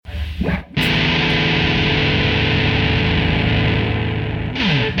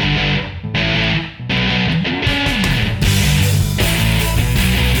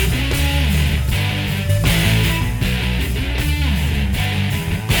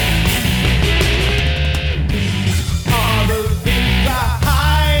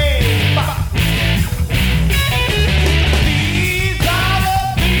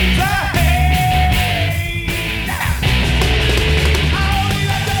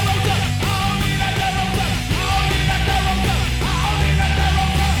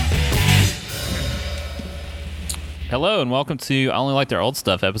Hello and welcome to I Only Like Their Old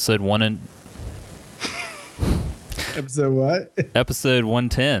Stuff, episode 1 and Episode what? episode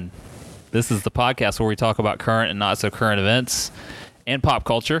 110. This is the podcast where we talk about current and not so current events and pop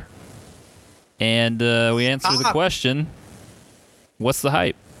culture. And we answer the question, what's the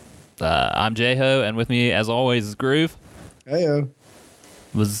hype? I'm J-Ho, and with me, as always, is Groove. Heyo.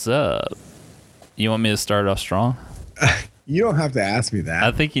 What's up? You want me to start off strong? You don't have to ask me that.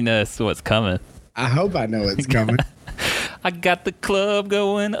 I think you know what's coming. I hope I know it's coming. I got the club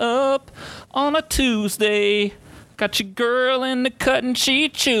going up on a Tuesday. Got your girl in the cut and she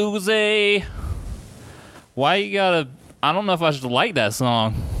choosy. Why you gotta... I don't know if I should like that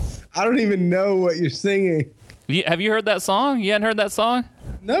song. I don't even know what you're singing. Have you heard that song? You hadn't heard that song?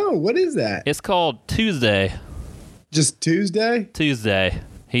 No, what is that? It's called Tuesday. Just Tuesday? Tuesday.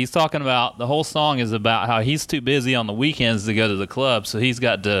 He's talking about... The whole song is about how he's too busy on the weekends to go to the club, so he's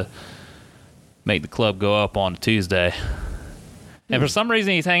got to make the club go up on Tuesday. And for some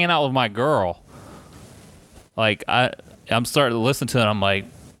reason, he's hanging out with my girl. Like, I'm starting to listen to it, and I'm like,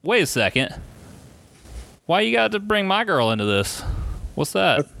 wait a second. Why you got to bring my girl into this? What's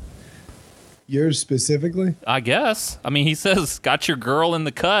that? Yours specifically? I guess. I mean, he says, got your girl in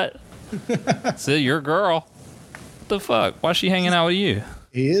the cut. So your girl. What the fuck? Why's she hanging out with you?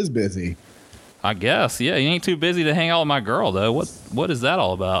 He is busy. I guess. Yeah, he ain't too busy to hang out with my girl, though. What is that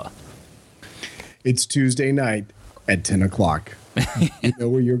all about? It's Tuesday night at 10 o'clock. You know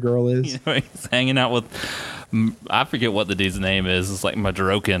where your girl is? You know, he's hanging out with... I forget what the dude's name is. It's like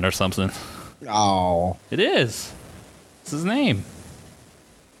Madrokin or something. Oh. It is. It's his name.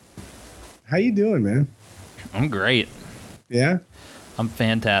 How you doing, man? I'm great. Yeah? I'm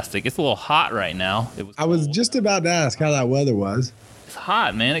fantastic. It's a little hot right now. I was just about to ask how that weather was. It's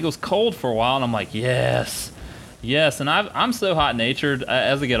hot, man. It goes cold for a while, and I'm like, yes. And I'm so hot-natured.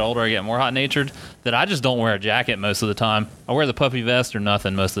 As I get older, I get more hot-natured that I just don't wear a jacket most of the time. I wear the puffy vest or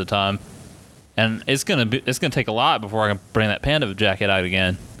nothing most of the time. And it's gonna take a lot before I can bring that panda jacket out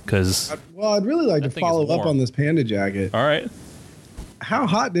again. Well, I'd really like to follow up on this panda jacket. All right. How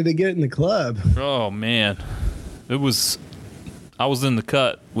hot did it get in the club? Oh, man. I was in the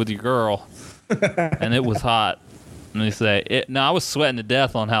cut with your girl, and it was hot. Let me say. I was sweating to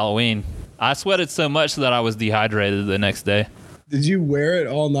death on Halloween. I sweated so much that I was dehydrated the next day. Did you wear it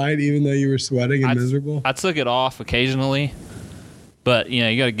all night even though you were sweating and miserable? I took it off occasionally, but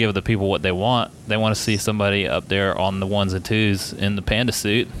you got to give the people what they want. They want to see somebody up there on the ones and twos in the panda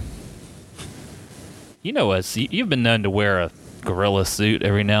suit. You know what? You've been known to wear a gorilla suit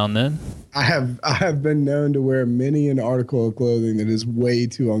every now and then. I have been known to wear many an article of clothing that is way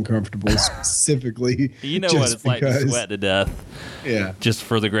too uncomfortable, specifically. You know what it's like to sweat to death. Yeah. Just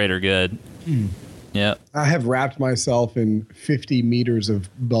for the greater good. Yeah. I have wrapped myself in 50 meters of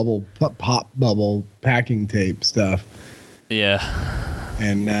pop bubble packing tape stuff. Yeah.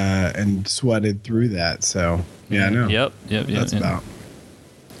 And sweated through that. So yeah, I know. Yep. That's about.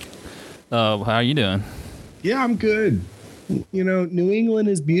 How are you doing? Yeah, I'm good. You know, New England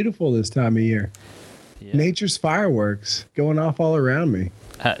is beautiful this time of year. Yeah. Nature's fireworks going off all around me.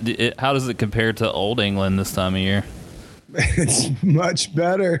 How does it compare to Old England this time of year? It's much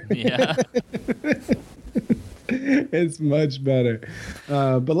better. Yeah. It's much better.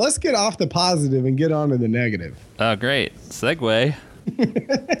 But let's get off the positive and get on to the negative. Oh, great. Segue.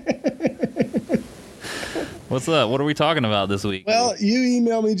 What's up? What are we talking about this week? Well, you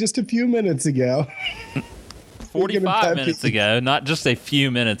emailed me just a few minutes ago. 45 minutes ago, not just a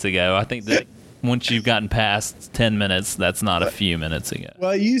few minutes ago. I think that once you've gotten past 10 minutes, that's not a few minutes ago.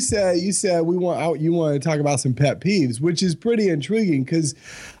 Well, you said you want to talk about some pet peeves, which is pretty intriguing because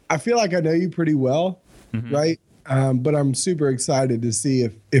I feel like I know you pretty well, right? But I'm super excited to see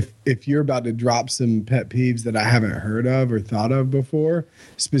if you're about to drop some pet peeves that I haven't heard of or thought of before,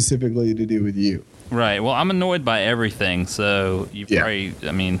 specifically to do with you. Right. Well, I'm annoyed by everything, so you probably,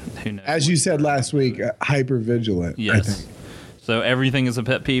 I mean, who knows? As you said last week, hyper vigilant. Yes. I think. So everything is a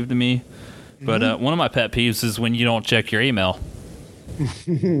pet peeve to me. But one of my pet peeves is when you don't check your email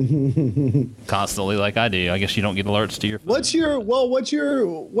constantly, like I do. I guess you don't get alerts to your phone.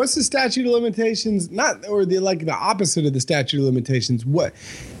 What's the statute of limitations? The opposite of the statute of limitations. What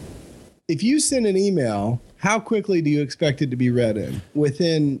if you send an email? How quickly do you expect it to be read in?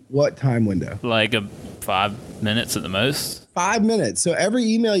 Within what time window? Like 5 minutes at the most. 5 minutes. So every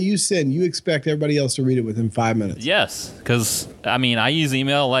email you send, you expect everybody else to read it within 5 minutes. Yes, because I mean, I use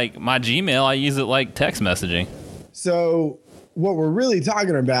email like my Gmail. I use it like text messaging. So what we're really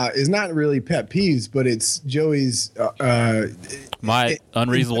talking about is not really pet peeves, but it's Joey's my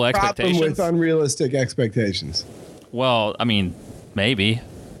unreasonable expectations. Problem with unrealistic expectations. Well, I mean, maybe.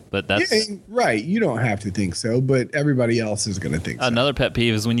 But that's right. You don't have to think so, but everybody else is going to think so. another pet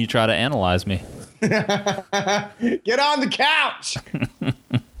peeve is when you try to analyze me. Get on the couch.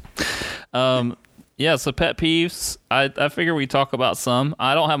 Yeah, so pet peeves. I figure we talk about some.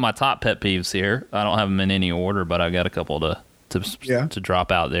 I don't have my top pet peeves here. I don't have them in any order, but I've got a couple to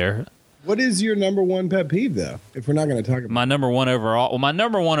drop out there. What is your number one pet peeve, though, if we're not going to talk about my number one overall? Well, my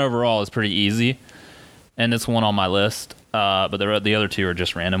number one overall is pretty easy, and it's one on my list. But the other two are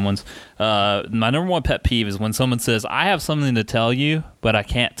just random ones. My number one pet peeve is when someone says, "I have something to tell you, but I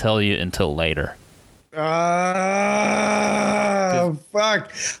can't tell you until later." Oh,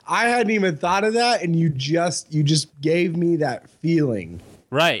 fuck. I hadn't even thought of that, and you just gave me that feeling.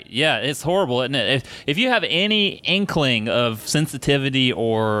 Right. Yeah, it's horrible, isn't it? If you have any inkling of sensitivity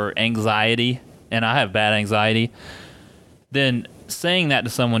or anxiety, and I have bad anxiety, then saying that to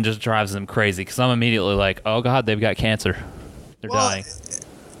someone just drives them crazy because I'm immediately like, oh, God, they've got cancer. They're dying.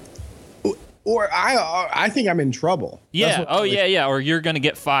 Or I think I'm in trouble. Yeah. Oh, yeah. Or you're going to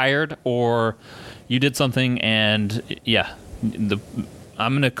get fired, or you did something, and yeah,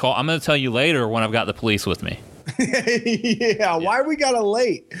 I'm going to tell you later when I've got the police with me. Yeah. Why we gotta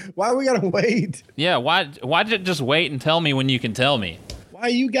wait? Yeah. Why did it just wait and tell me when you can tell me? Why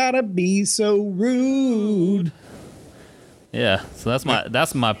you gotta be so rude? Yeah. So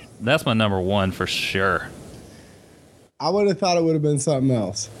that's my number one for sure. I would have thought it would have been something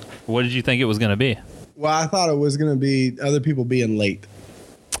else. What did you think it was going to be? Well, I thought it was going to be other people being late.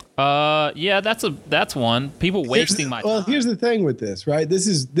 Yeah, that's one. People wasting my time. Well, here's the thing with this, right? This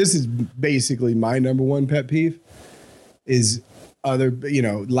is basically my number one pet peeve is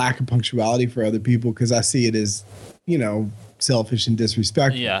lack of punctuality for other people, because I see it as, selfish and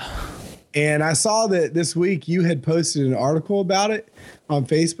disrespectful. Yeah. And I saw that this week you had posted an article about it on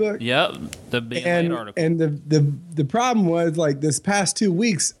Facebook. Yep, the being late article. And the problem was, like, this past 2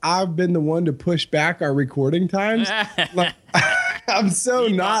 weeks, I've been the one to push back our recording times. Like, I'm so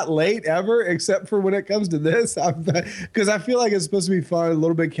not late ever, except for when it comes to this, because I feel like it's supposed to be fun, a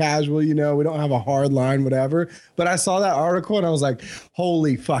little bit casual. We don't have a hard line, whatever. But I saw that article and I was like,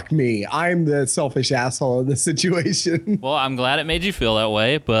 holy fuck me, I'm the selfish asshole in this situation. Well, I'm glad it made you feel that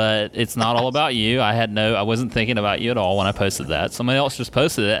way, but it's not all about you. I wasn't thinking about you at all when I posted that. Somebody else just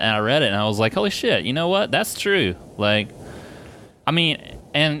posted it, and I read it, and I was like, holy shit, you know what? That's true. Like, I mean,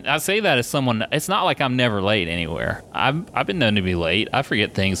 and I say that as someone, it's not like I'm never late anywhere. I've been known to be late. I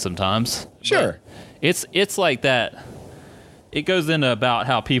forget things sometimes. Sure. It's like that. It goes into about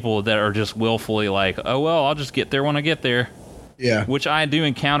how people that are just willfully like, oh, well, I'll just get there when I get there. Yeah. Which I do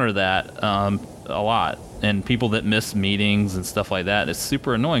encounter that a lot. And people that miss meetings and stuff like that, it's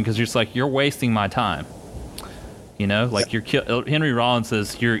super annoying because you're just like, you're wasting my time. Like Henry Rollins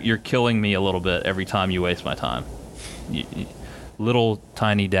says, you're killing me a little bit every time you waste my time. Little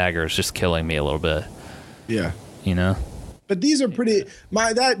tiny daggers just killing me a little bit. Yeah. But these are pretty,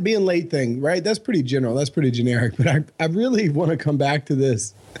 that being late thing, right? That's pretty general. That's pretty generic. But I really want to come back to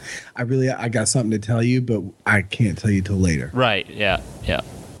this. I got something to tell you, but I can't tell you till later. Right. Yeah. Yeah.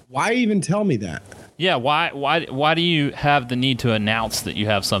 Why even tell me that? Yeah. Why do you have the need to announce that you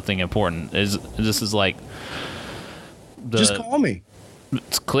have something important? This is like, just call me.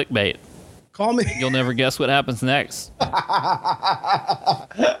 It's clickbait. Call me. You'll never guess what happens next.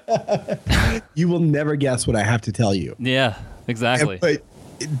 You will never guess what I have to tell you. Yeah, exactly. But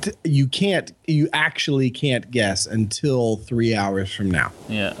you actually can't guess until 3 hours from now.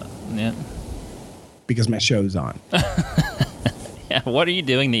 Yeah. Yeah. Because my show's on. Yeah. What are you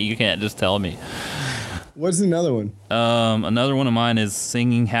doing that you can't just tell me? What's another one? Another one of mine is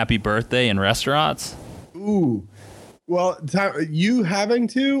singing happy birthday in restaurants. Ooh. Well, you having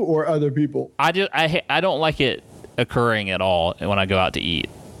to, or other people? I don't like it occurring at all when I go out to eat.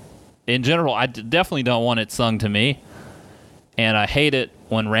 In general, I definitely don't want it sung to me, and I hate it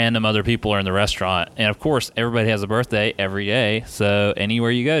when random other people are in the restaurant. And of course, everybody has a birthday every day, so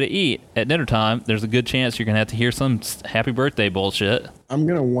anywhere you go to eat at dinner time, there's a good chance you're gonna have to hear some happy birthday bullshit. I'm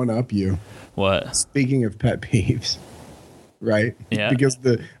gonna one up you. What? Speaking of pet peeves. Right? Yeah. Because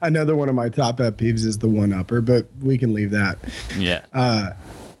another one of my top pet peeves is the one-upper, but we can leave that. Yeah.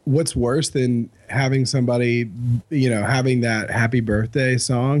 What's worse than having somebody, having that happy birthday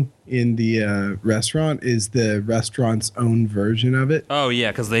song in the restaurant is the restaurant's own version of it. Oh, yeah,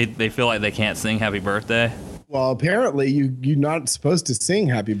 because they feel like they can't sing happy birthday. Well, apparently you're not supposed to sing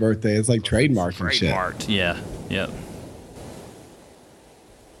happy birthday. It's like trademarked and shit. Trademarked, yeah. Yep.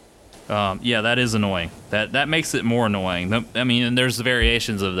 Yeah, that is annoying. That makes it more annoying. I mean, and there's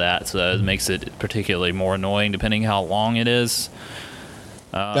variations of that, so it makes it particularly more annoying depending how long it is.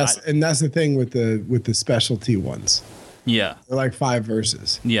 That's the thing with the specialty ones. Yeah. They're like 5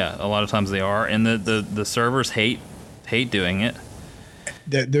 verses. Yeah, a lot of times they are, and the servers hate doing it.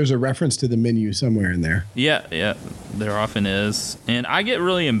 There's a reference to the menu somewhere in there. Yeah, there often is. And I get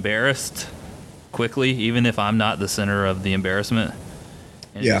really embarrassed quickly, even if I'm not the center of the embarrassment.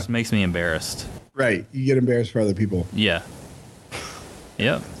 And it just makes me embarrassed. Right. You get embarrassed for other people. Yeah.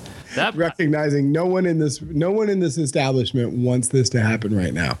 Yep. That recognizing no one in this establishment wants this to happen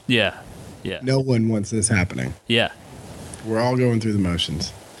right now. Yeah. Yeah. No one wants this happening. Yeah. We're all going through the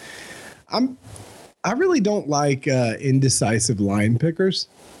motions. I really don't like indecisive line pickers.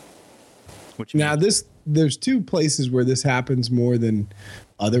 Now, there's 2 places where this happens more than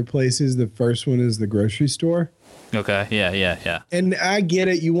other places. The first one is the grocery store. Okay. Yeah. And I get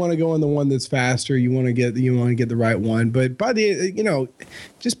it. You want to go on the one that's faster. You want to get the right one. But by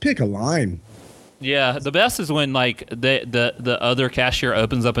just pick a line. Yeah, the best is when like the other cashier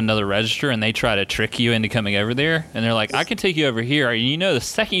opens up another register and they try to trick you into coming over there, and they're like, "I can take you over here." And the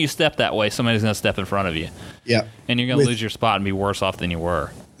second you step that way, somebody's gonna step in front of you. Yeah, and you're gonna lose your spot and be worse off than you were.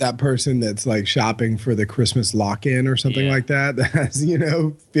 That person that's like shopping for the Christmas lock-in or something like that has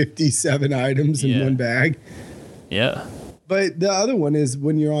 57 items in one bag. Yeah. But the other one is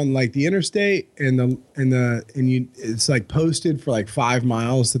when you're on like the interstate and it's like posted for like 5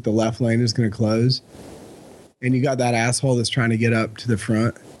 miles that the left lane is going to close, and you got that asshole that's trying to get up to the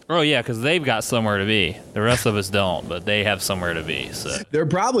front. Oh yeah, because they've got somewhere to be. The rest of us don't, but they have somewhere to be. So they're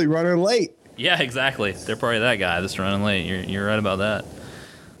probably running late. Yeah, exactly. They're probably that guy that's running late. You're right about that.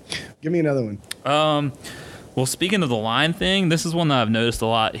 Give me another one. Well, speaking of the line thing, this is one that I've noticed a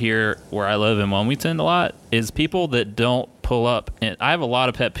lot here where I live in Wilmington a lot, is people that don't pull up. And I have a lot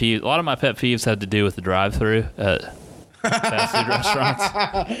of pet peeves. A lot of my pet peeves have to do with the drive-thru at fast food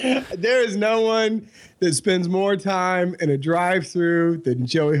restaurants. There is no one that spends more time in a drive-thru than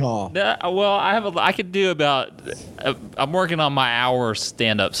Joey Hall. Well, I could do about. I'm working on my hour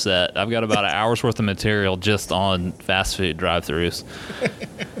stand-up set. I've got about an hour's worth of material just on fast food drive-thrus.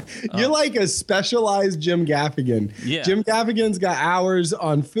 You're like a specialized Jim Gaffigan. Yeah. Jim Gaffigan's got hours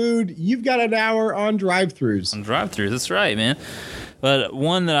on food. You've got an hour on drive-thrus. On drive-thrus, that's right, man. But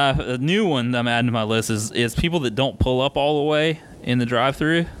a new one that I'm adding to my list is people that don't pull up all the way in the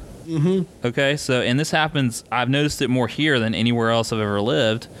drive-thru. Mm-hmm. Okay, so, and this happens, I've noticed it more here than anywhere else I've ever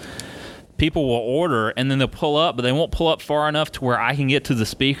lived. People will order, and then they'll pull up, but they won't pull up far enough to where I can get to the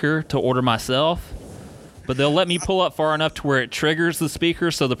speaker to order myself. But they'll let me pull up far enough to where it triggers the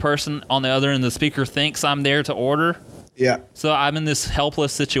speaker, so the person on the other end of the speaker thinks I'm there to order. Yeah. So I'm in this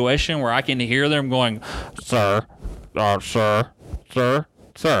helpless situation where I can hear them going, "Sir, sir, sir,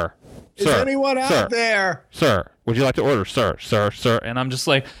 sir. Is anyone out there? Sir, would you like to order? Sir, sir, sir." And I'm just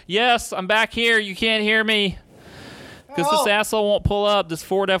like, "Yes, I'm back here. You can't hear me." Because this asshole won't pull up. This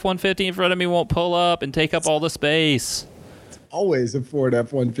Ford F-150 in front of me won't pull up and take up all the space. Always a Ford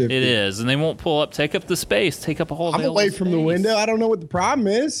F-150. It is. And they won't pull up, take up the space, take up a whole I'm away from the window. I don't know what the problem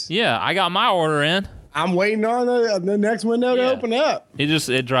is. Yeah, I got my order in. I'm waiting on the next window to open up.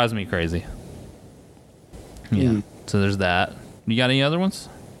 It drives me crazy. Yeah. So there's that. You got any other ones?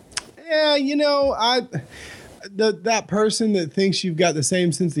 Yeah, that person that thinks you've got the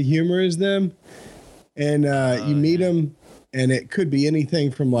same sense of humor as them, and you meet them, and it could be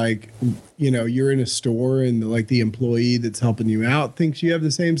anything from like, you're in a store and like the employee that's helping you out thinks you have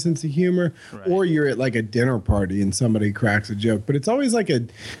the same sense of humor, right. Or you're at like a dinner party and somebody cracks a joke, but it's always like a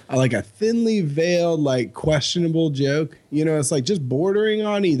thinly veiled, like questionable joke. It's like just bordering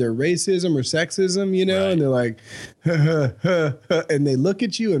on either racism or sexism, right. And they're like, and they look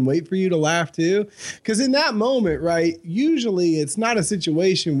at you and wait for you to laugh too. Because in that moment, right, usually it's not a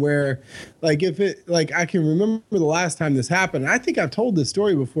situation where like I can remember the last time this happened. I think I've told this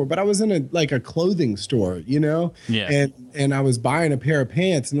story before, but I was in a clothing store, Yeah. And I was buying a pair of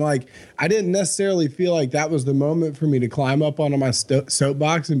pants, and like I didn't necessarily feel like that was the moment for me to climb up onto my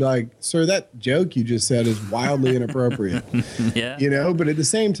soapbox and be like, "Sir, that joke you just said is wildly inappropriate." Yeah. But at the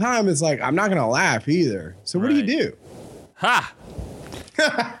same time, it's like I'm not gonna laugh either. So what do you do? Ha!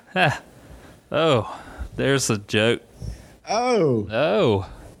 Oh, there's a joke. Oh.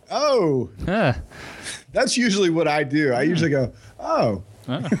 Huh. That's usually what I do. I usually go, "Oh."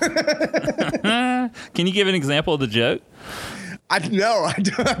 Can you give an example of the joke? I don't want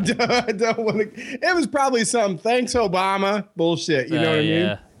to. It was probably some "thanks Obama" bullshit. You know what I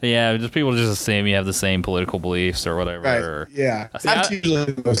mean? Yeah, just people just assume you have the same political beliefs or whatever. Right. Yeah, that's usually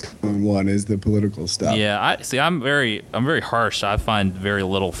the most common one is the political stuff. Yeah, I'm very harsh. I find very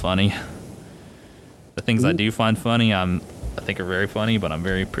little funny. The things I do find funny, I think are very funny, but I'm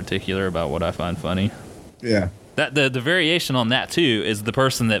very particular about what I find funny. Yeah. That the variation on that too is the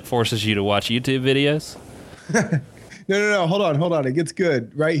person that forces you to watch YouTube videos. No. Hold on. It gets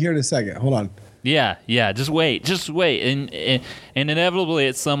good right here in a second. Hold on. Yeah. Just wait, and inevitably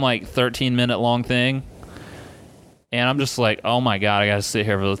it's some like 13-minute long thing, and I'm just like, oh my god, I got to sit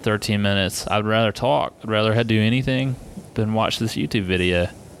here for the 13 minutes. I'd rather talk. I'd rather do anything than watch this YouTube video.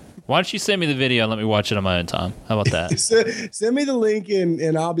 Why don't you send me the video and let me watch it on my own time? How about that? Send me the link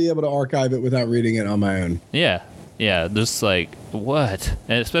and I'll be able to archive it without reading it on my own. Yeah. Just like what?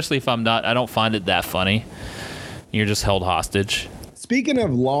 And especially if I don't find it that funny. You're just held hostage. Speaking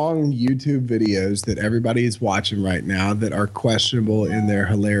of long YouTube videos that everybody is watching right now that are questionable in their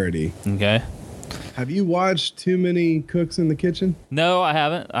hilarity. Okay. Have you watched Too Many Cooks in the Kitchen? No, I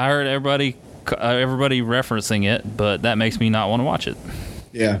haven't. I heard everybody referencing it, but that makes me not want to watch it.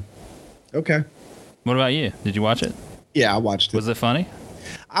 Yeah. Okay. What about you? Did you watch it? Yeah, I watched it. Was it funny?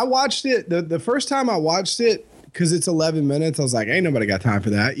 I watched it. The first time I watched it, because it's 11 minutes, I was like, ain't nobody got time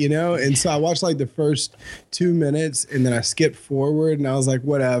for that, you know? And so I watched like the first 2 minutes and then I skipped forward and I was like,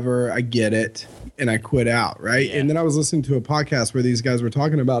 whatever, I get it. And I quit out, right? Yeah. And then I was listening to a podcast where these guys were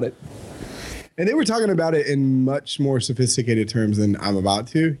talking about it. And they were talking about it in much more sophisticated terms than I'm about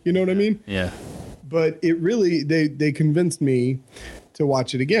to, you know what I mean? Yeah. But it really, they convinced me to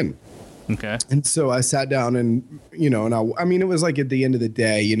watch it again. Okay. And so I sat down and, you know, and I mean, it was like at the end of the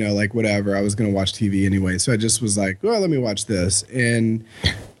day, you know, like whatever, I was going to watch TV anyway. So I just was like, well, let me watch this. And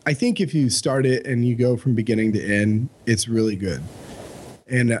I think if you start it and you go from beginning to end, it's really good.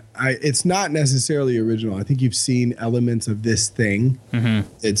 And it's not necessarily original. I think you've seen elements of this thing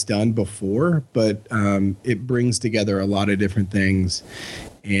it's done before, but it brings together a lot of different things.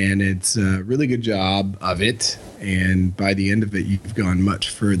 And it's a really good job of it. And by the end of it, you've gone much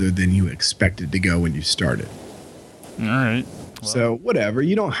further than you expected to go when you started. All right. Well, so whatever.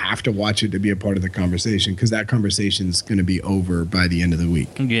 You don't have to watch it to be a part of the conversation because that conversation is going to be over by the end of the week.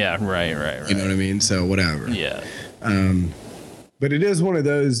 Yeah, right. You know what I mean? So whatever. Yeah. But it is one of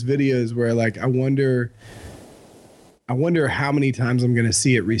those videos where like I wonder how many times I'm going to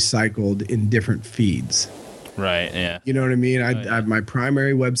see it recycled in different feeds. Right, yeah. You know what I mean? I my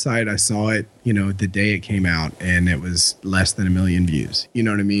primary website, I saw it, you know, the day it came out and it was less than 1 million views. You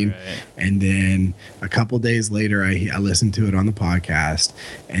know what I mean? Right. And then a couple days later, I listened to it on the podcast.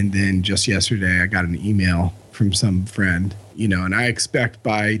 And then just yesterday, I got an email from some friend, you know, and I expect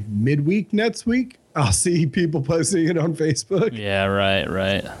by midweek next week, I'll see people posting it on Facebook. Yeah,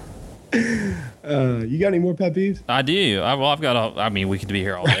 right. You got any more pet peeves? I do. I've got. We could be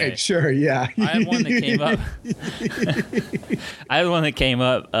here all day. Right, sure, yeah. I had one that came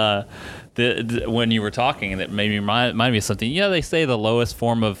up. When you were talking, that made me remind me of something. You know, they say the lowest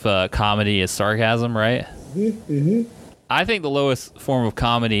form of comedy is sarcasm, right? Mm-hmm. I think the lowest form of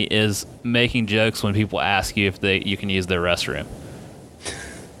comedy is making jokes when people ask you if you can use their restroom.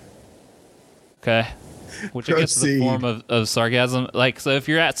 Okay. Which I guess is a form of sarcasm. Like, so if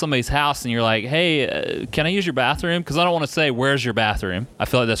you're at somebody's house and you're like, hey, can I use your bathroom? Because I don't want to say, where's your bathroom? I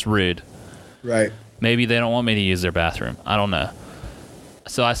feel like that's rude. Right. Maybe they don't want me to use their bathroom. I don't know.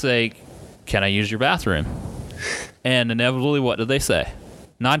 So I say, can I use your bathroom? And inevitably, what do they say?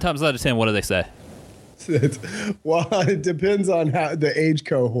 9 times out of 10, what do they say? Well, it depends on how the age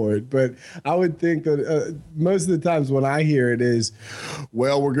cohort, but I would think that most of the times when I hear it is,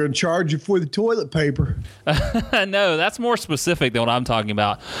 well, we're going to charge you for the toilet paper. No, that's more specific than what I'm talking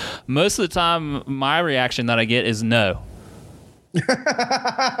about. Most of the time, my reaction that I get is no. Can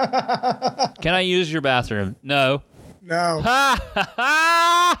I use your bathroom? No. No.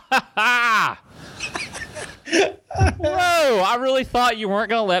 Whoa, I really thought you weren't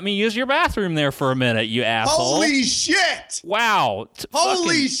going to let me use your bathroom there for a minute, you asshole. Holy shit! Wow.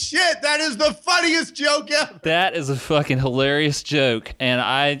 Holy shit, that is the funniest joke ever. That is a fucking hilarious joke, and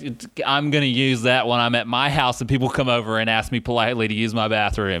I'm going to use that when I'm at my house and people come over and ask me politely to use my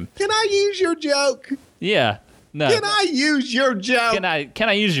bathroom. Can I use your joke? Yeah. No. Can I use your joke? Can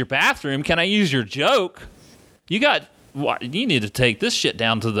I use your bathroom? Can I use your joke? You need to take this shit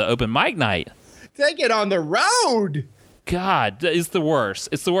down to the open mic night. Take it on the road. God, it's the worst.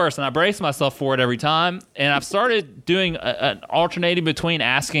 It's the worst. And I brace myself for it every time. And I've started doing an alternating between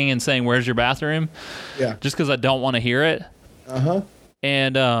asking and saying, where's your bathroom? Yeah. Just because I don't want to hear it. Uh-huh.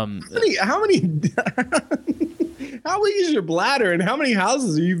 And how is your bladder and how many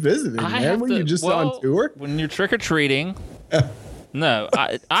houses are you visiting, man? When you're just on tour? When you're trick-or-treating. No,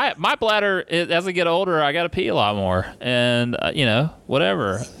 my bladder, as I get older, I got to pee a lot more. And,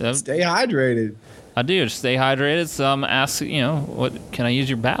 whatever. Stay hydrated. I do. Just stay hydrated. So I'm asking, what can I use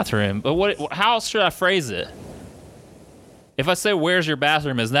your bathroom? But how else should I phrase it? If I say, where's your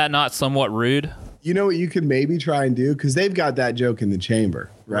bathroom, is that not somewhat rude? You know what you could maybe try and do? Because they've got that joke in the chamber,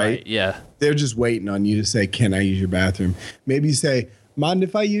 right? Yeah. They're just waiting on you to say, can I use your bathroom? Maybe you say, mind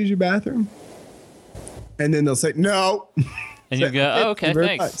if I use your bathroom? And then they'll say, no. And you go, oh, okay,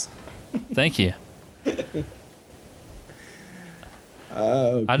 thanks. Thank you.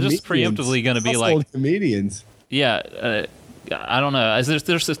 I'm just preemptively going to be like, comedians. Yeah, I don't know.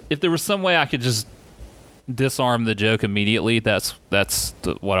 If there was some way I could just disarm the joke immediately, that's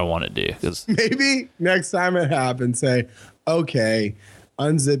what I want to do. Cause maybe next time it happens, say, okay,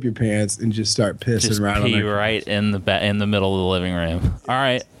 unzip your pants and just start pissing just right pee on right in the middle of the living room. All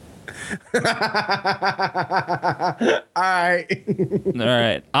right. All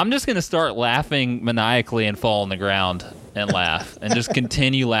right. I'm just gonna start laughing maniacally and fall on the ground and laugh and just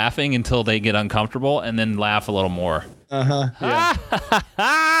continue laughing until they get uncomfortable and then laugh a little more. Yeah.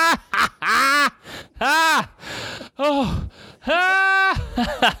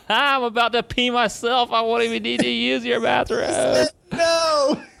 I'm about to pee myself. I won't even need to use your bathroom.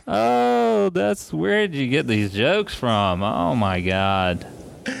 No. Oh, where did you get these jokes from? Oh my God.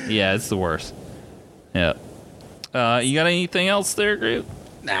 Yeah, it's the worst. Yeah. You got anything else there, group?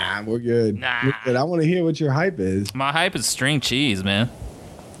 Nah, we're good. Nah. We're good. I want to hear what your hype is. My hype is string cheese, man.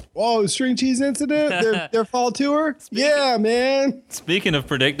 Oh, String Cheese Incident? Their fall tour? Yeah, man. Speaking of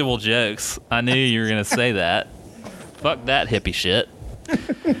predictable jokes, I knew you were going to say that. Fuck that hippie shit.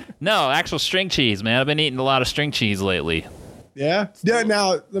 No, actual string cheese, man. I've been eating a lot of string cheese lately. Yeah?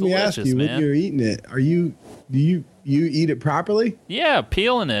 Now, let me ask you, when you're eating it, do you eat it properly? Yeah,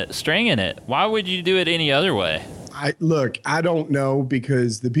 peeling it, stringing it. Why would you do it any other way? I don't know,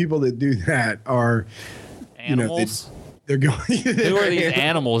 because the people that do that are Animals? They're going. Who are these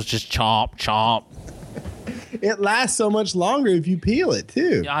animals? Just chomp, chomp. It lasts so much longer if you peel it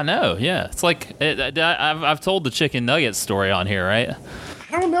too. I know. Yeah, it's like I've told the chicken nuggets story on here, right?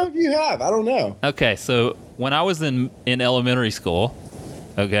 I don't know if you have. I don't know. Okay, so when I was in elementary school,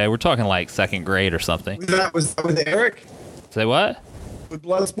 okay, we're talking like second grade or something. Was that with Eric? Say what? With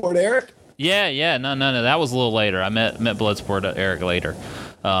Bloodsport Eric? Yeah. No. That was a little later. I met Bloodsport Eric later.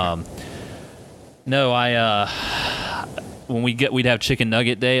 No, we'd have chicken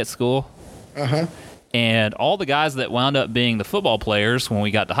nugget day at school. And all the guys that wound up being the football players when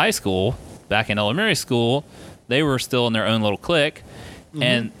we got to high school, back in elementary school, they were still in their own little clique,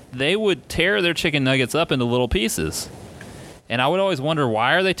 and they would tear their chicken nuggets up into little pieces. And I would always wonder,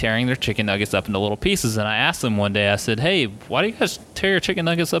 why are they tearing their chicken nuggets up into little pieces? And I asked them one day, I said, hey, why do you guys tear your chicken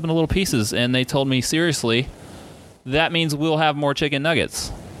nuggets up into little pieces? And they told me, seriously, that means we'll have more chicken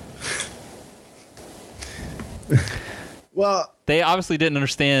nuggets. Well, they obviously didn't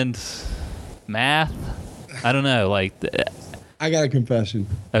understand math. I don't know. I got a confession.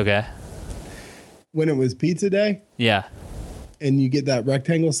 Okay. When it was pizza day, yeah, and you get that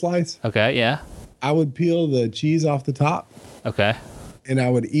rectangle slice, okay, yeah, I would peel the cheese off the top. Okay. And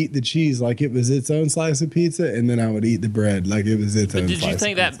I would eat the cheese like it was its own slice of pizza, and then I would eat the bread like it was its own slice of pizza. Did you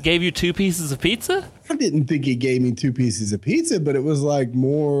think that gave you 2 pieces of pizza? I didn't think it gave me 2 pieces of pizza, but it was like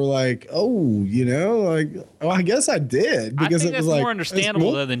more like, I guess I did. Because I think that's more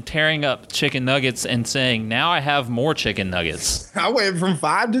understandable though than tearing up chicken nuggets and saying, now I have more chicken nuggets. I went from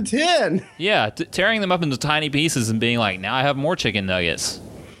 5 to 10. Yeah, tearing them up into tiny pieces and being like, now I have more chicken nuggets.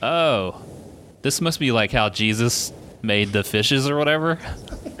 Oh, this must be like how Jesus made the fishes or whatever,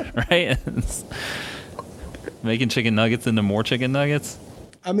 right? Making chicken nuggets into more chicken nuggets.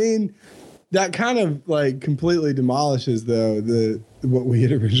 I mean, that kind of like completely demolishes though what we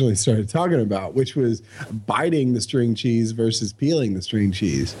had originally started talking about, which was biting the string cheese versus peeling the string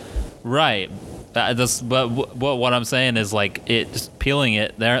cheese. Right. But what I'm saying is like just peeling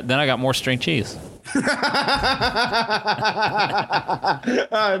it there. Then I got more string cheese. It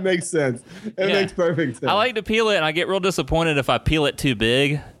makes sense. It makes perfect sense. I like to peel it, and I get real disappointed if I peel it too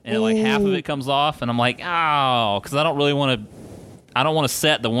big and like half of it comes off, and I'm like, oh, because I don't want to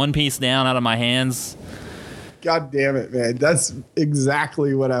set the one piece down out of my hands. God damn it, man. That's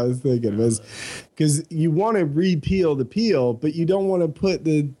exactly what I was thinking, was because you want to re-peel the peel, but you don't want to put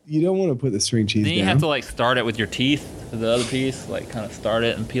the string cheese down. Then you have to like start it with your teeth, the other piece, like kind of start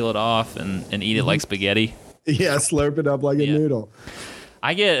it and peel it off and eat it like spaghetti. Yeah, slurp it up like a noodle.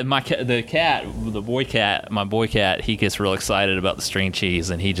 I get my boy cat, he gets real excited about the string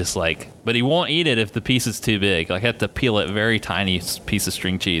cheese, and he just but he won't eat it if the piece is too big. Like I have to peel it very tiny piece of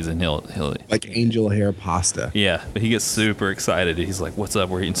string cheese, and he'll like angel hair pasta. Yeah, but he gets super excited. He's like, "What's up?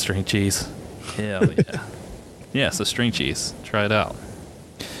 We're eating string cheese." Hell yeah. Yeah, so string cheese. Try it out.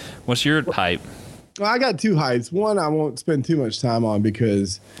 What's your hype? Well, I got 2 hypes. One I won't spend too much time on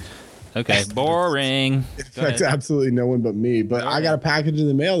because Okay, boring. It affects absolutely no one but me. But I got a package in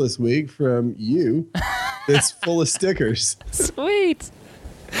the mail this week from you that's full of stickers. Sweet.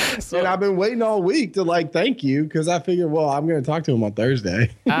 And I've been waiting all week to thank you because I figured, well, I'm going to talk to him on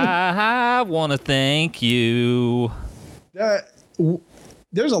Thursday. I want to thank you.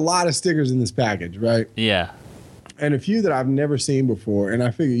 There's a lot of stickers in this package, right? Yeah. And a few that I've never seen before. And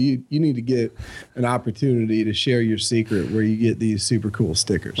I figure you need to get an opportunity to share your secret where you get these super cool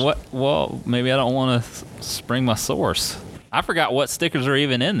stickers. What? Well, maybe I don't want to spring my source. I forgot what stickers are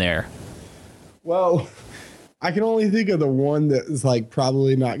even in there. Well, I can only think of the one that is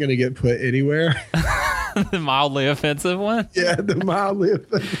probably not going to get put anywhere. The mildly offensive one? Yeah, the mildly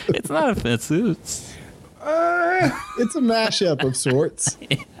offensive. It's not offensive. It's a mashup of sorts.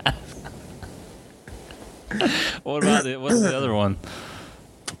 Yeah. What's the other one?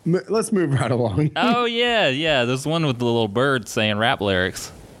 Let's move right along. Oh, yeah. There's one with the little bird saying rap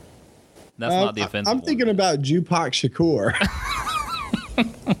lyrics. That's not the offensive I'm thinking about Tupac Shakur.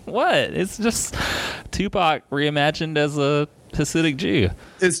 What? It's just Tupac reimagined as a Hasidic Jew.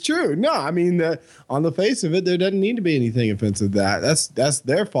 It's true. No, I mean, on the face of it, there doesn't need to be anything offensive. That's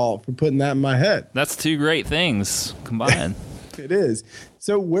their fault for putting that in my head. That's two great things combined. It is.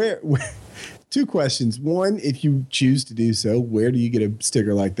 So where two questions. One, if you choose to do so, where do you get a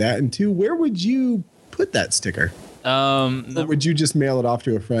sticker like that? And two, where would you put that sticker? Or would you just mail it off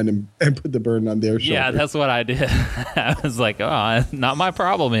to a friend and put the burden on their shoulder? Yeah, that's what I did. I was like, oh, not my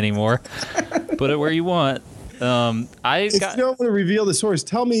problem anymore. Put it where you want. If you don't want to reveal the source,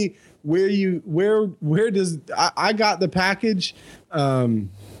 tell me where does I got the package.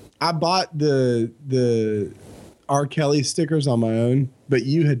 I bought the R. Kelly stickers on my own, but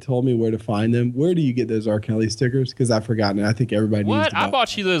you had told me where to find them. Where do you get those R. Kelly stickers? Because I've forgotten. I think everybody needs to buy. I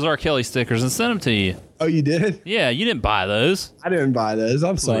bought you those R. Kelly stickers and sent them to you. Oh, you did? Yeah, you didn't buy those. I didn't buy those.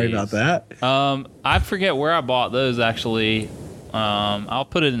 I'm sorry about that. I forget where I bought those actually. I'll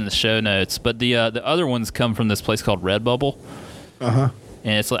put it in the show notes. But the other ones come from this place called Redbubble. Uh-huh.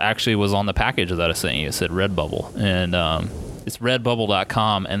 And it's actually was on the package that I sent you. It said Redbubble. And it's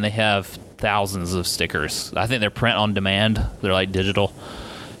redbubble.com, and they have thousands of stickers. I think they're print on demand. They're like digital.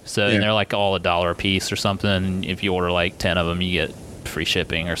 So and they're like all $1 a piece or something. And if you order 10 of them, you get free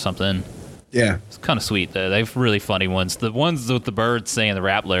shipping or something. Yeah. It's kind of sweet though. They have really funny ones. The ones with the birds saying the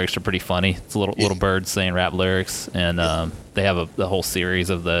rap lyrics are pretty funny. It's a little birds saying rap lyrics, and they have the whole series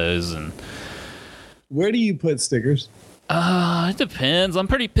of those. And where do you put stickers? It depends. I'm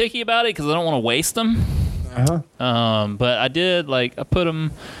pretty picky about it because I don't want to waste them. But I did I put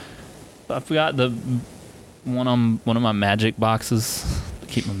them. I forgot the one on one of my magic boxes to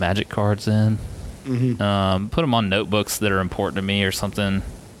keep my magic cards in. Mm-hmm. Put them on notebooks that are important to me or something.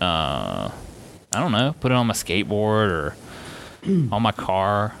 I don't know. Put it on my skateboard or on my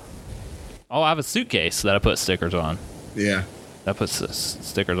car. Oh, I have a suitcase that I put stickers on. Yeah. I put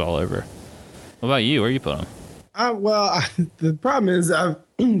stickers all over. What about you? Where you put them? The problem is I've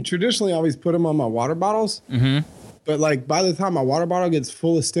traditionally always put them on my water bottles. Mm-hmm. But by the time my water bottle gets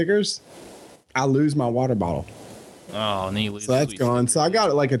full of stickers, I lose my water bottle. Oh, and then you lose. So that's gone. Stickers. So I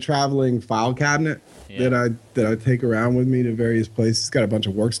got a traveling file cabinet that I take around with me to various places. It's got a bunch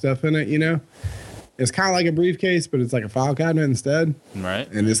of work stuff in it, It's kind of like a briefcase, but it's like a file cabinet instead.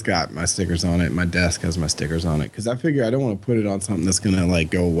 Right. And it's got my stickers on it. My desk has my stickers on it because I figure I don't want to put it on something that's gonna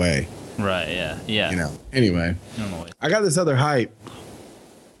go away. Right. Yeah. Anyway, I got this other hype.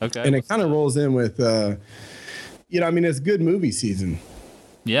 Okay. And it kind of rolls in with, it's good movie season.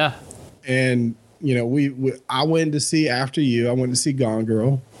 Yeah. And I went to see After You. I went to see Gone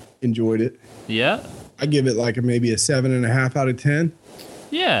Girl. Enjoyed it. Yeah. I give it maybe a 7.5 out of 10.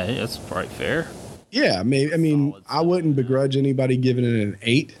 Yeah, that's probably fair. Yeah, maybe. I mean, I wouldn't begrudge anybody giving it an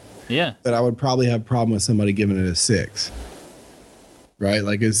 8. Yeah. But I would probably have a problem with somebody giving it a 6. Right?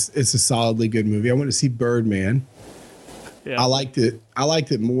 It's a solidly good movie. I went to see Birdman. Yeah. I liked it. I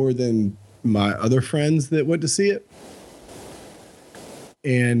liked it more than my other friends that went to see it.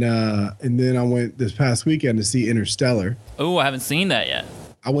 And then I went this past weekend to see Interstellar. Oh, I haven't seen that yet.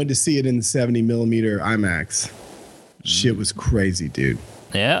 I went to see it in the 70 millimeter IMAX. Shit was crazy, dude.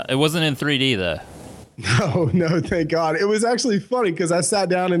 Yeah, it wasn't in 3D though. No, thank God. It was actually funny because I sat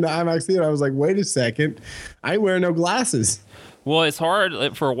down in the IMAX theater. I was like, wait a second, I ain't wearing no glasses. Well, it's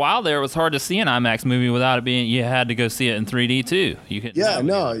hard. For a while there, it was hard to see an IMAX movie without it being. You had to go see it in 3D too. You could. Yeah,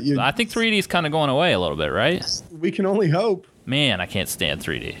 I think 3D is kind of going away a little bit, right? We can only hope. Man, I can't stand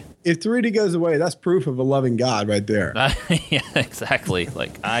 3D. If 3D goes away, that's proof of a loving God right there. Yeah, exactly.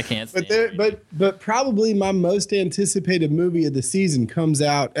 I can't stand it. But probably my most anticipated movie of the season comes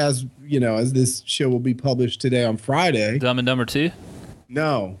out as this show will be published today on Friday. Dumb and Dumber 2?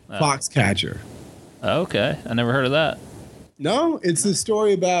 No, Foxcatcher. Okay, I never heard of that. No, it's a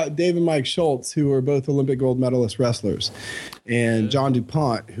story about Dave and Mike Schultz, who are both Olympic gold medalist wrestlers, and John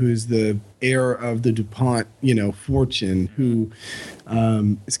DuPont, who's the heir of the DuPont, fortune, who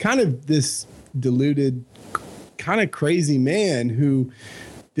is kind of this deluded, kind of crazy man who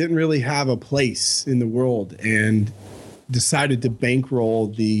didn't really have a place in the world and decided to bankroll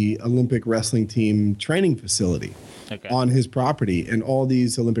the Olympic wrestling team training facility. Okay. On his property, and all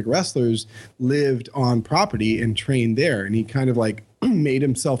these Olympic wrestlers lived on property and trained there, and he kind of like made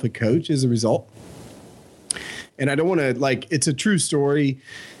himself a coach as a result. And I don't want to it's a true story.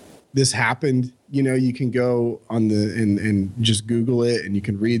 This happened. You can go on and just Google it, and you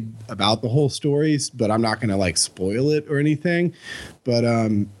can read about the whole stories, but I'm not going to spoil it or anything. But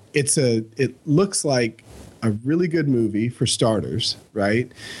it looks like a really good movie for starters,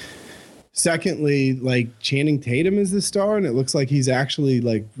 right? Secondly, Channing Tatum is the star, and it looks like he's actually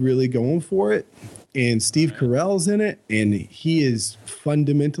really going for it. And Steve Carell's in it, and he is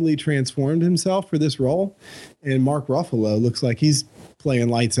fundamentally transformed himself for this role. And Mark Ruffalo looks like he's playing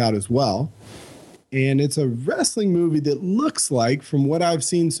lights out as well. And it's a wrestling movie that looks like, from what I've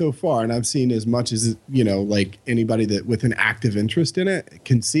seen so far, and I've seen as much as anybody that with an active interest in it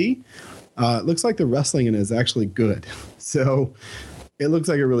can see, it looks like the wrestling in it is actually good. So it looks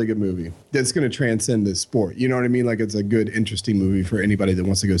like a really good movie that's going to transcend this sport. You know what I mean? It's a good, interesting movie for anybody that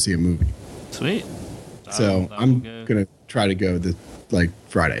wants to go see a movie. Sweet. So I'm going to try to go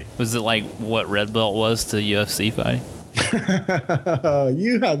Friday. Was it like what Red Belt was to UFC fighting?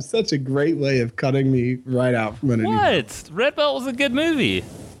 You have such a great way of cutting me right out from underneath. What? Red Belt was a good movie.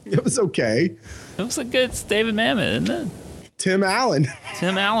 It was okay. It was a good. It's David Mamet, isn't it? Tim Allen.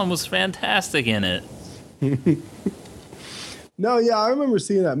 Tim Allen was fantastic in it. No, yeah, I remember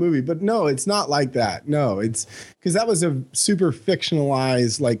seeing that movie, but no, it's not like that. No, it's because that was a super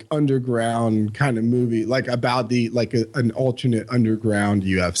fictionalized, underground kind of movie, about an alternate underground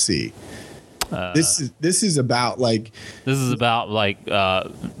UFC. This is about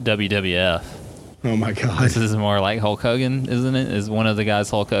WWF. Oh my God! This is more like Hulk Hogan, isn't it? Is one of the guys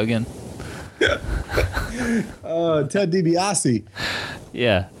Hulk Hogan? Ted DiBiase.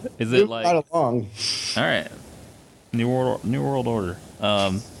 Yeah, is it right along? All right. New World Order.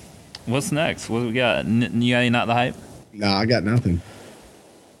 What's next? What do we got? You got any Not the Hype? No, I got nothing.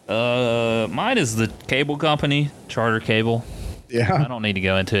 Mine is the cable company, Charter Cable. Yeah. I don't need to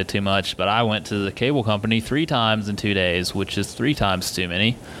go into it too much, but I went to the cable company 3 times in 2 days, which is 3 times too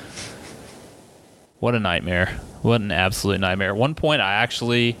many. What a nightmare. What an absolute nightmare. At one point, I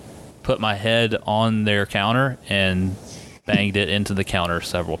actually put my head on their counter and banged it into the counter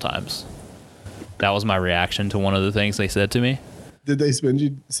several times. That was my reaction to one of the things they said to me. Did they send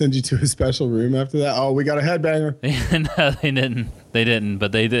you to a special room after that? Oh, we got a headbanger. No, they didn't. They didn't.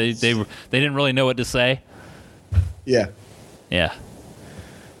 But they didn't really know what to say. Yeah. Yeah.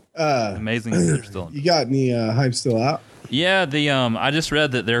 Amazing. They're still in. You got any hype still out? Yeah. I just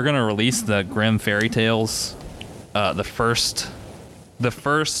read that they're going to release the Grimm Fairy Tales. The first.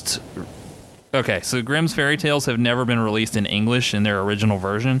 Okay, so Grimm's Fairy Tales have never been released in English in their original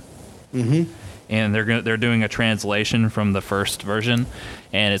version. Mm-hmm. And they're doing a translation from the first version,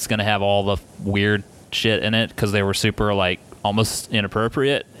 and it's gonna have all the weird shit in it because they were super almost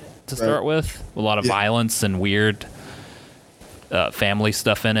inappropriate to start with. A lot of violence and weird family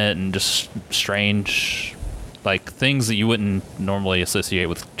stuff in it, and just strange things that you wouldn't normally associate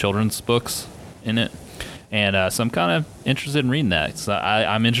with children's books in it. And so I'm kind of interested in reading that. So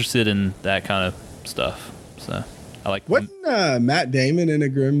I'm interested in that kind of stuff. So. Wasn't Matt Damon in a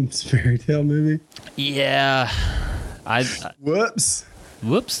Grimm's Fairy Tale movie? Yeah, Whoops.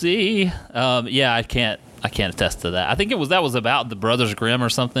 Whoopsie. Yeah, I can't attest to that. I think that was about the Brothers Grimm or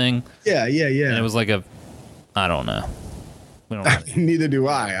something. Yeah. And it was I don't know. We don't know. Neither do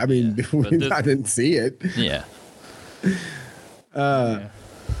I. I mean, I didn't see it. Yeah.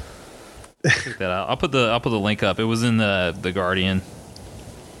 Check that out. I'll put the link up. It was in the Guardian.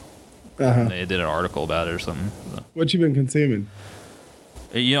 Uh-huh. They did an article about it or something. So. What you been consuming?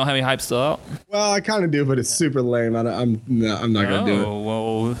 You don't have any hype still out? Well, I kind of do, but it's super lame. I'm not gonna do it. Oh,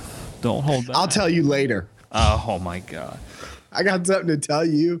 well, don't hold back. I'll tell you later. Oh my God. I got something to tell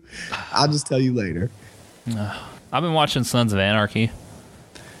you. I'll just tell you later. I've been watching Sons of Anarchy.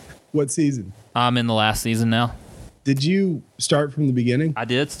 What season? I'm in the last season now. Did you start from the beginning? I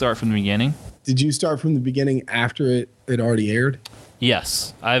did start from the beginning. Did you start from the beginning after it already aired?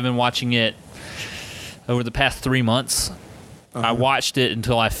 Yes. I've been watching it over the past 3 months. Uh-huh. I watched it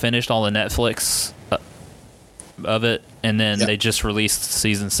until I finished all the Netflix of it, and then they just released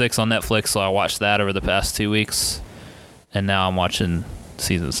season 6 on Netflix, so I watched that over the past 2 weeks. And now I'm watching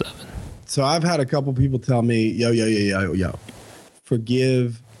season 7. So I've had a couple people tell me, yo,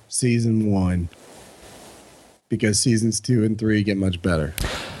 forgive season 1 because seasons 2 and 3 get much better.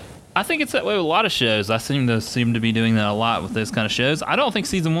 I think it's that way with a lot of shows. I seem to be doing that a lot with those kind of shows. I don't think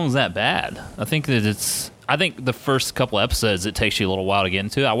season 1 was that bad. I think the first couple episodes, it takes you a little while to get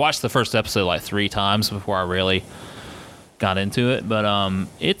into it. I watched the first episode like 3 times before I really got into it. But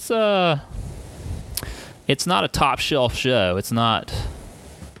it's not a top shelf show. It's not,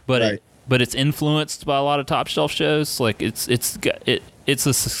 but right. But it's influenced by a lot of top shelf shows. Like it's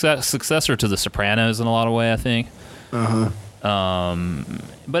a successor to The Sopranos in a lot of ways, I think.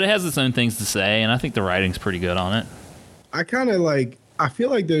 But it has its own things to say, and I think the writing's pretty good on it. I feel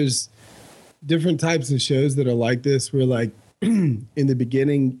like there's different types of shows that are like this, where like in the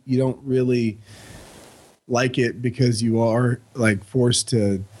beginning you don't really like it because you are like forced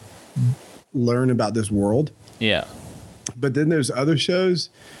to learn about this world. Yeah. But then there's other shows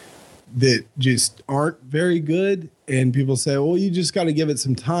that just aren't very good, and people say, well, you just got to give it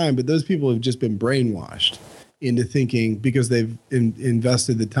some time. But those people have just been brainwashed into thinking, because they've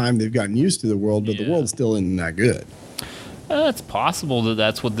invested the time, they've gotten used to the world, but the world still isn't that good. It's possible that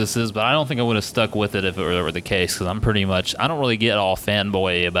that's what this is, but I don't think I would have stuck with it if it were the case, because I don't really get all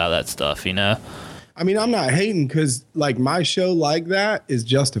fanboy about that stuff, you know? I mean, I'm not hating, because like my show like that is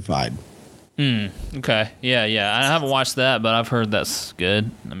Justified. Okay. Yeah. I haven't watched that, but I've heard that's good.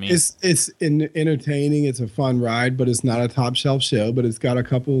 I mean, it's entertaining. It's a fun ride, but it's not a top shelf show, but it's got a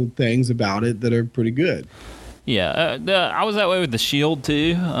couple things about it that are pretty good. Yeah. I was that way with The Shield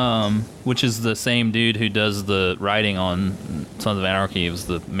too, which is the same dude who does the writing on Sons of Anarchy. He was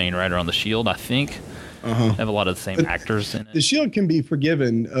the main writer on The Shield, I think. They have a lot of the same actors in it. The Shield can be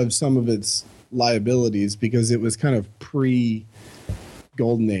forgiven of some of its liabilities because it was kind of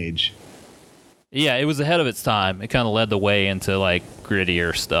pre-Golden Age. Yeah, it was ahead of its time. It kind of led the way into like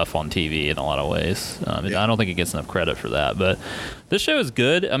grittier stuff on TV in a lot of ways. I don't think it gets enough credit for that, but this show is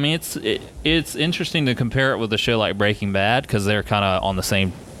good. I mean, it's interesting to compare it with a show like Breaking Bad, because they're kind of on the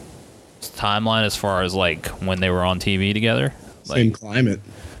same timeline as far as like when they were on TV together. Same climate.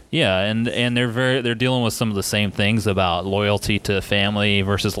 Yeah, and they're dealing with some of the same things about loyalty to family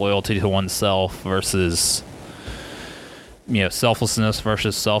versus loyalty to oneself versus, you know, selflessness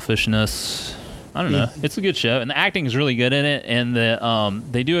versus selfishness. I don't know. It's a good show, and the acting is really good in it, and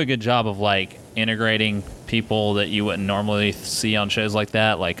they do a good job of like integrating people that you wouldn't normally see on shows like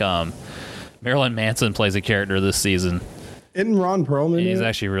that. Like Marilyn Manson plays a character this season. Isn't Ron Perlman? He's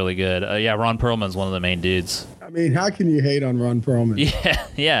actually really good. Yeah, Ron Perlman's one of the main dudes. I mean, how can you hate on Ron Perlman?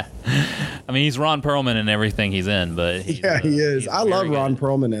 Yeah. I mean, he's Ron Perlman in everything he's in, but he is. I love Ron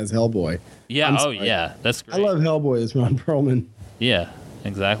Perlman as Hellboy. Yeah. Yeah. That's great. I love Hellboy as Ron Perlman. Yeah.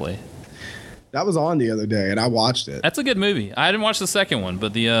 Exactly. That was on the other day, and I watched it. That's a good movie. I didn't watch the second one,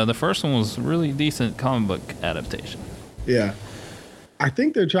 but the first one was a really decent comic book adaptation. Yeah, I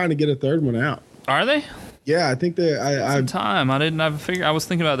think they're trying to get a third one out. Are they? Yeah, I think they. I was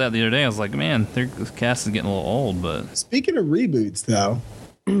thinking about that the other day. I was like, man, their cast is getting a little old. But speaking of reboots, though,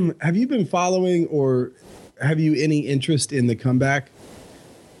 have you been following, or have you any interest in The Comeback?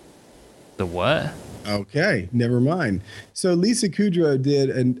 The what? Okay, never mind. So Lisa Kudrow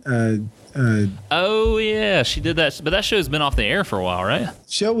did oh yeah, she did that, but that show's been off the air for a while, right?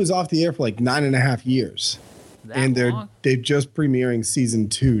 Show was off the air for like 9.5 years, and they're just premiering season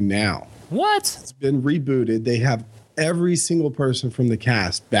 2 now. What? It's been rebooted. They have every single person from the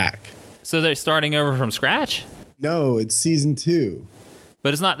cast back. So they're starting over from scratch? No, it's season 2.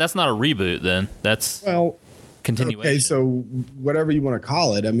 But that's not a reboot then. That's continuation. Okay, so whatever you want to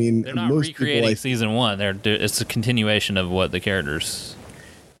call it. I mean, they're not recreating season 1. It's a continuation of what the characters.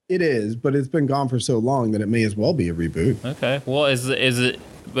 It is, but it's been gone for so long that it may as well be a reboot. Okay. Well, is it?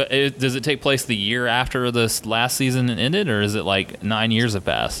 But does it take place the year after this last season ended, or is it like 9 years have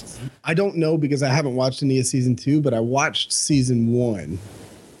passed? I don't know, because I haven't watched any of season 2, but I watched season 1,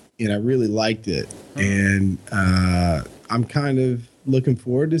 and I really liked it. And I'm kind of looking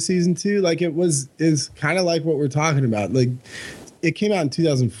forward to season 2. Like is kind of like what we're talking about. Like it came out in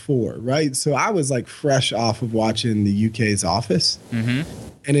 2004, right? So I was like fresh off of watching the UK's Office. Mm-hmm.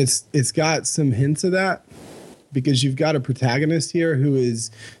 And it's got some hints of that, because you've got a protagonist here who is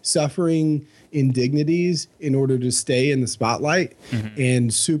suffering indignities in order to stay in the spotlight,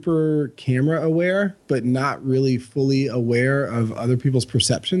 and super camera aware, but not really fully aware of other people's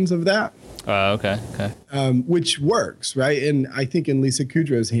perceptions of that. Okay. Which works, right? And I think in Lisa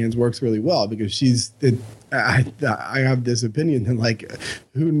Kudrow's hands works really well because I have this opinion that, like,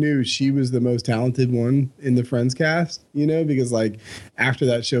 who knew she was the most talented one in the Friends cast, because, like, after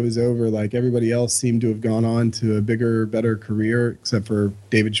that show was over, like, everybody else seemed to have gone on to a bigger, better career except for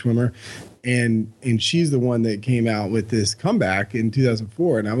David Schwimmer. And she's the one that came out with this comeback in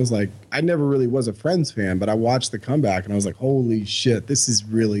 2004. And I was like, I never really was a Friends fan, but I watched the comeback and I was like, holy shit, this is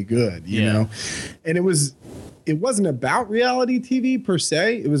really good, you know? And it wasn't about reality TV per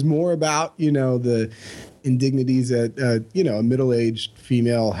se. It was more about, the indignities that, a middle-aged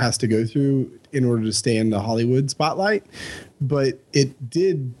female has to go through in order to stay in the Hollywood spotlight. But it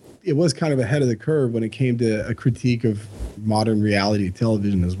was kind of ahead of the curve when it came to a critique of modern reality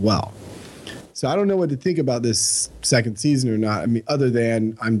television as well. So I don't know what to think about this second season or not. I mean, other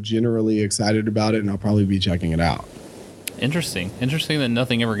than I'm generally excited about it and I'll probably be checking it out. Interesting that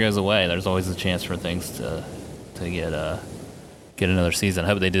nothing ever goes away. There's always a chance for things to get another season. I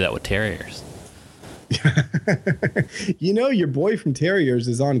hope they do that with Terriers. Your boy from Terriers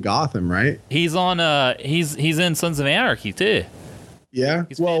is on Gotham, right? He's on he's in Sons of Anarchy too. Yeah.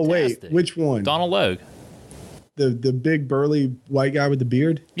 He's well, fantastic. Wait, which one? Donald Logue. The big burly white guy with the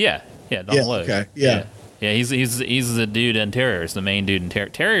beard? Yeah, Donald Logue. Okay. Yeah. Yeah, he's the dude in Terriers, the main dude in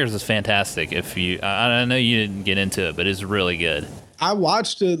Terriers is fantastic. I know you didn't get into it, but it's really good. I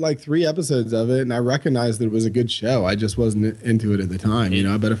watched like 3 episodes of it, and I recognized that it was a good show. I just wasn't into it at the time.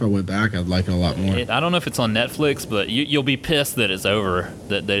 I bet if I went back, I'd like it a lot more. I don't know if it's on Netflix, but you'll be pissed that it's over,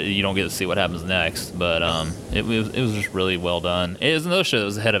 that you don't get to see what happens next. But it was just really well done. It was another show that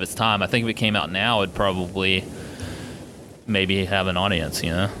was ahead of its time. I think if it came out now, it'd probably maybe have an audience.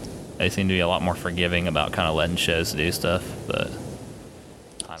 They seem to be a lot more forgiving about kind of letting shows do stuff. But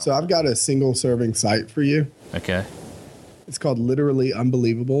so I've got a single serving site for you. Okay. It's called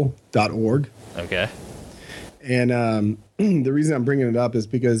literallyunbelievable.org. Okay. And the reason I'm bringing it up is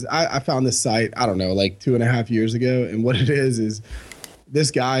because I found this site, I don't know, like 2.5 years ago. And what it is this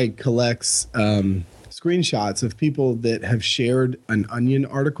guy collects screenshots of people that have shared an Onion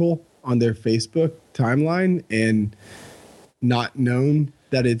article on their Facebook timeline and not known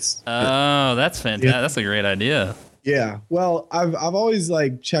that it's... Oh, that's fantastic. Yeah. That's a great idea. Yeah. Well, I've always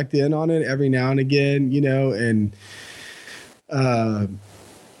like checked in on it every now and again, and...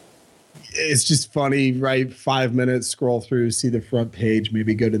 it's just funny, right? 5 minutes, scroll through, see the front page,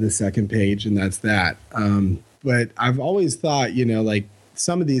 maybe go to the second page, and that's that. But I've always thought, like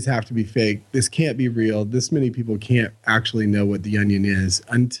some of these have to be fake. This can't be real. This many people can't actually know what the Onion is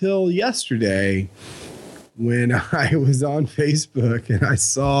until yesterday when I was on Facebook and I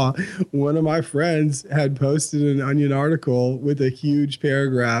saw one of my friends had posted an Onion article with a huge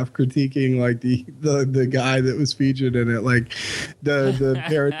paragraph critiquing like the guy that was featured in it. Like the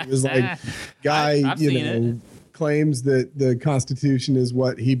parody was like, guy, claims that the Constitution is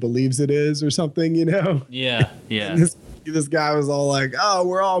what he believes it is or something, Yeah. And this guy was all like, "Oh,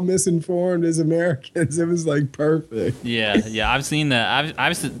 we're all misinformed as Americans." It was like perfect. Yeah. I've seen that.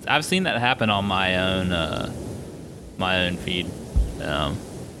 I've seen that happen on my own feed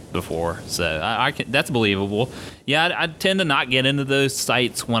before, so I can. That's believable. Yeah, I tend to not get into those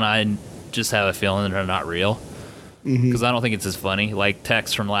sites when I just have a feeling they're not real, because I don't think it's as funny. Like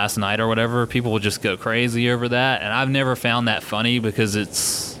text from last night or whatever, people will just go crazy over that, and I've never found that funny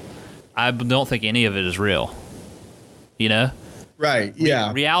because I don't think any of it is real. Right,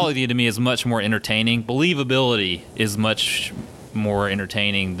 yeah. Reality to me is much more entertaining. Believability is much more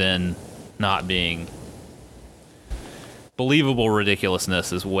entertaining than not being. Believable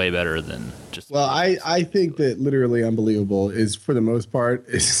ridiculousness is way better than just. Well, I think that literally unbelievable is, for the most part,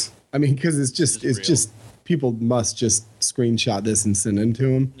 because it's just people must just screenshot this and send it to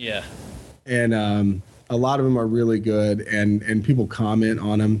them. Yeah. And a lot of them are really good, and people comment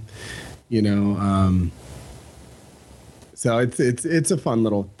on them, So it's a fun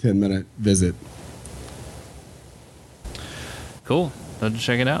little 10-minute visit. Cool. Let's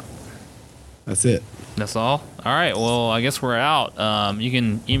check it out. That's it. That's all? All right. Well, I guess we're out. You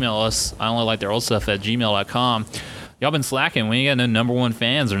can email us. I only like their old stuff at gmail.com. Y'all been slacking. We ain't got no #1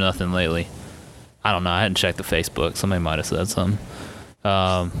 fans or nothing lately. I don't know. I hadn't checked the Facebook. Somebody might have said something.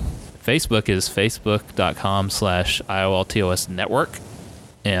 Facebook is facebook.com/IOLTOS network.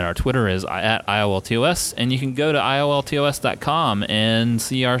 And our Twitter is at IOLTOS. And you can go to IOLTOS.com and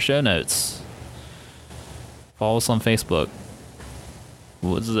see our show notes. Follow us on Facebook.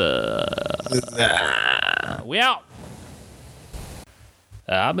 What's We out.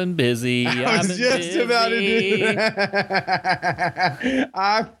 I've been busy. I was just about to do that.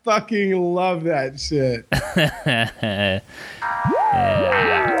 I fucking love that shit.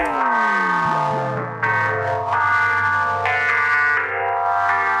 Yeah.